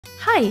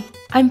Hi,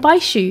 I'm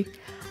baixu.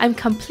 I'm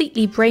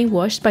completely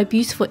brainwashed by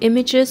beautiful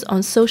images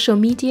on social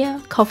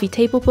media, coffee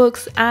table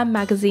books, and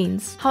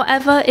magazines.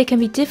 However, it can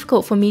be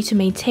difficult for me to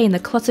maintain a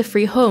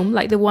clutter-free home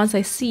like the ones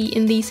I see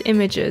in these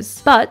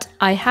images. But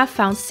I have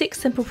found 6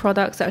 simple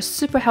products that are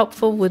super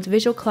helpful with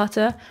visual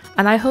clutter,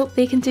 and I hope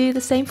they can do the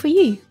same for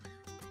you.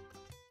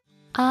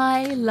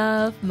 I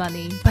love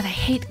money, but I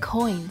hate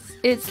coins.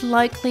 It's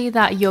likely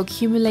that you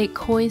accumulate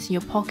coins in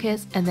your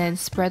pockets and then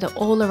spread it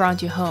all around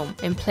your home,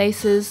 in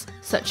places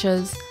such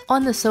as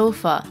on the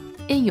sofa,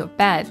 in your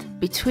bed,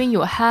 between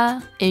your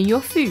hair, in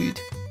your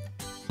food.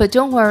 But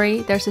don't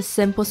worry, there's a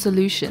simple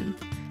solution.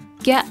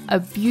 Get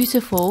a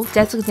beautiful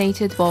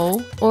designated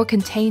bowl or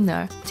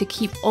container to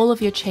keep all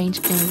of your change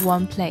in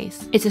one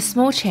place. It's a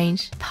small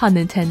change, pun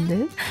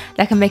intended,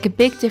 that can make a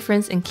big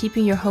difference in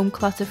keeping your home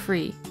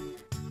clutter-free.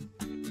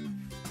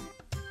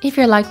 If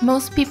you're like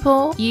most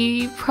people,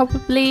 you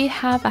probably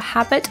have a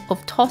habit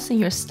of tossing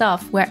your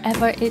stuff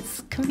wherever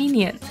it's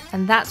convenient.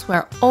 And that's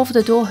where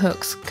over-the-door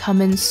hooks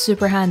come in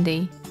super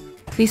handy.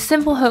 These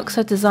simple hooks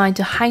are designed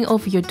to hang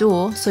over your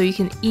door so you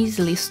can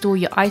easily store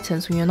your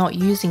items when you're not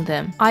using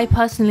them. I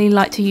personally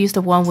like to use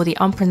the one with the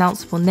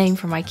unpronounceable name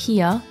from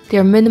IKEA.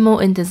 They're minimal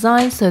in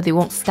design so they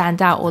won't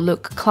stand out or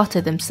look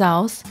cluttered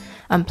themselves.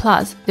 And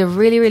plus, they're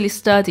really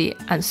sturdy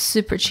and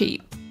super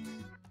cheap.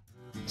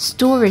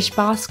 Storage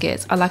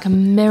baskets are like a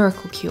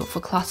miracle cure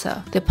for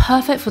clutter. They're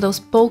perfect for those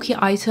bulky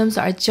items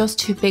that are just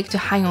too big to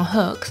hang on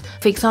hooks.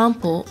 For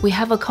example, we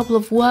have a couple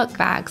of work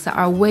bags that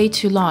are way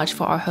too large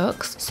for our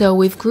hooks, so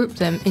we've grouped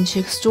them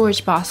into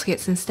storage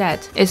baskets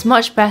instead. It's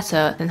much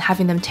better than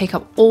having them take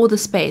up all the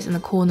space in the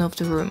corner of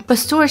the room. But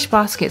storage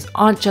baskets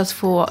aren't just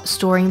for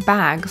storing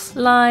bags,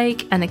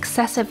 like an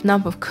excessive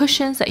number of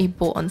cushions that you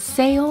bought on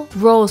sale,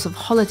 rolls of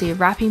holiday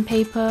wrapping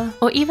paper,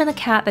 or even a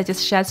cat that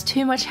just sheds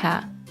too much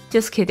hair.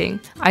 Just kidding,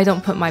 I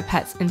don't put my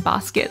pets in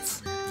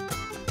baskets.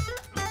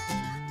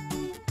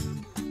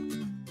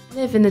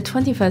 Live in the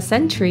 21st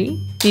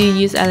century? Do you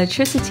use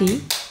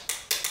electricity?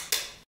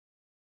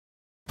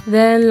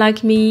 Then,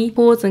 like me,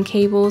 cords and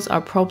cables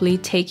are probably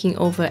taking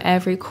over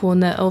every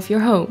corner of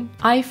your home.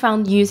 I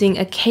found using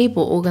a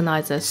cable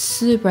organizer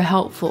super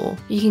helpful.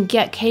 You can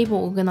get cable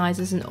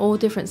organizers in all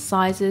different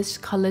sizes,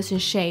 colors and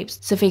shapes.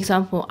 So for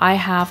example, I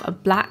have a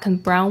black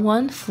and brown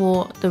one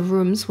for the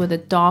rooms with a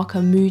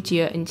darker,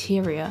 moodier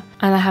interior.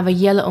 And I have a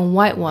yellow and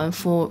white one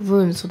for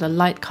rooms with a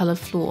light colored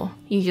floor.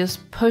 You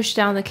just push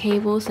down the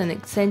cables and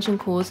extension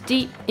cords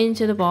deep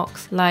into the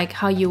box, like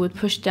how you would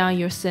push down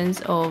your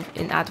sense of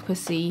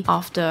inadequacy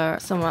after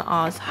someone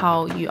asks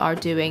how you are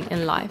doing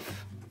in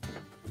life.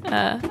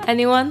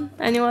 Anyone?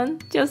 Anyone?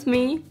 Just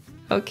me?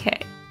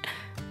 Okay.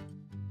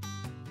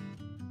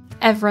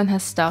 Everyone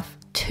has stuff.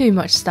 Too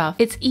much stuff.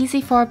 It's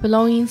easy for our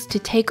belongings to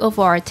take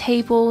over our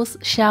tables,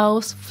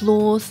 shelves,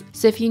 floors.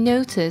 So if you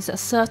notice that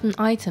certain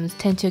items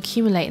tend to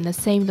accumulate in the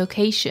same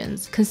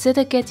locations,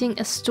 consider getting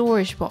a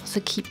storage box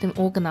to keep them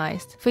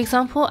organized. For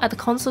example, at the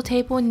console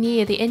table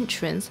near the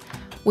entrance,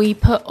 we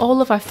put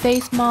all of our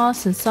face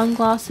masks and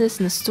sunglasses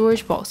in the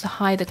storage box to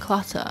hide the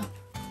clutter.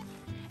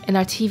 In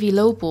our TV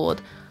low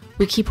board,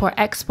 we keep our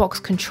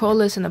Xbox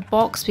controllers in a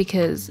box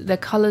because the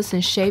colors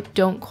and shape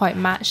don't quite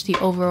match the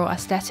overall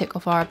aesthetic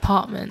of our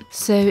apartment.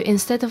 So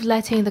instead of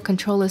letting the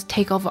controllers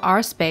take over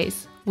our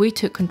space, we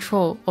took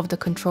control of the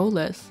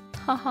controllers.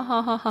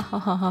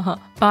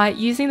 By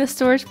using the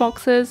storage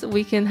boxes,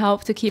 we can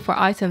help to keep our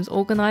items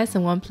organized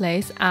in one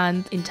place,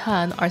 and in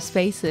turn, our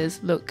spaces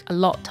look a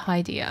lot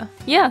tidier.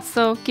 Yeah,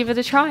 so give it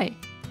a try.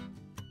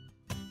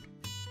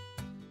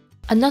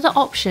 Another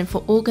option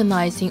for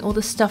organizing all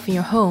the stuff in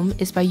your home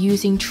is by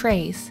using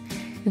trays.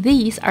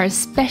 These are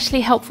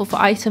especially helpful for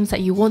items that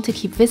you want to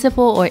keep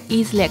visible or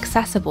easily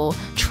accessible.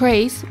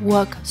 Trays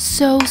work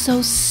so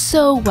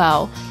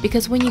well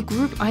because when you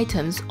group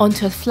items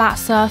onto a flat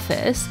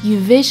surface, you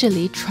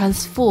visually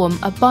transform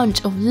a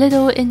bunch of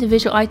little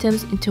individual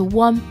items into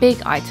one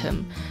big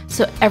item.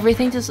 So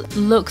everything just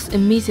looks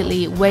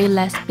immediately way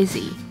less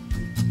busy.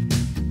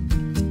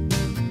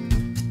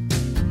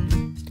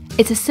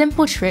 It's a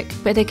simple trick,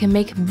 but it can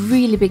make a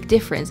really big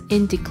difference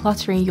in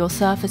decluttering your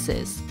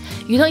surfaces.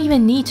 You don't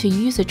even need to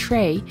use a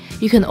tray.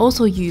 You can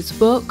also use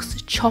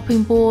books,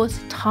 chopping boards,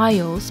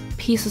 tiles,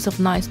 pieces of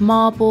nice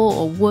marble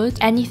or wood,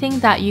 anything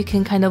that you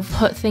can kind of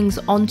put things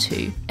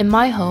onto. In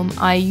my home,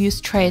 I use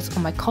trays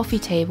on my coffee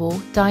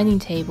table, dining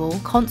table,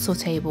 console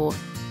table,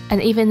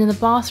 and even in the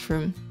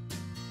bathroom.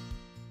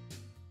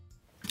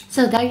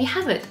 So there you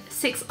have it.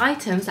 6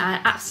 items that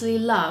I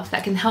absolutely love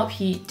that can help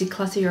you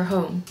declutter your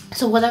home.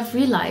 So what I've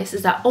realized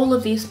is that all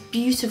of these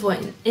beautiful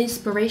and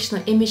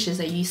inspirational images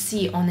that you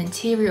see on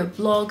interior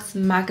blogs,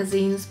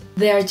 magazines,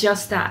 they're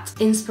just that,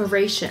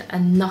 inspiration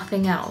and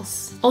nothing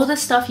else. All the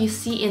stuff you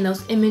see in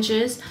those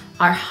images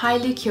are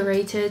highly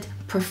curated,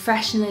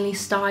 professionally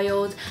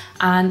styled,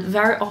 and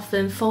very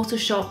often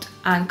photoshopped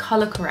and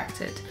color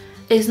corrected.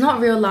 It's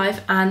not real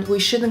life, and we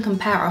shouldn't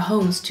compare our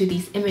homes to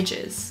these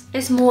images.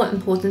 It's more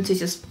important to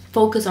just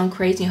focus on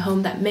creating a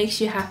home that makes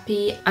you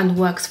happy and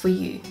works for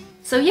you.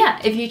 So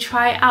yeah, if you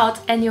try out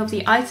any of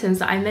the items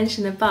that I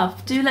mentioned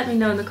above, do let me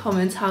know in the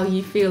comments how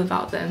you feel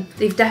about them.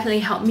 They've definitely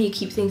helped me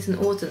keep things in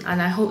order,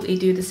 and I hope they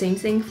do the same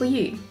thing for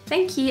you.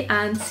 Thank you,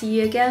 and see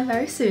you again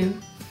very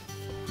soon.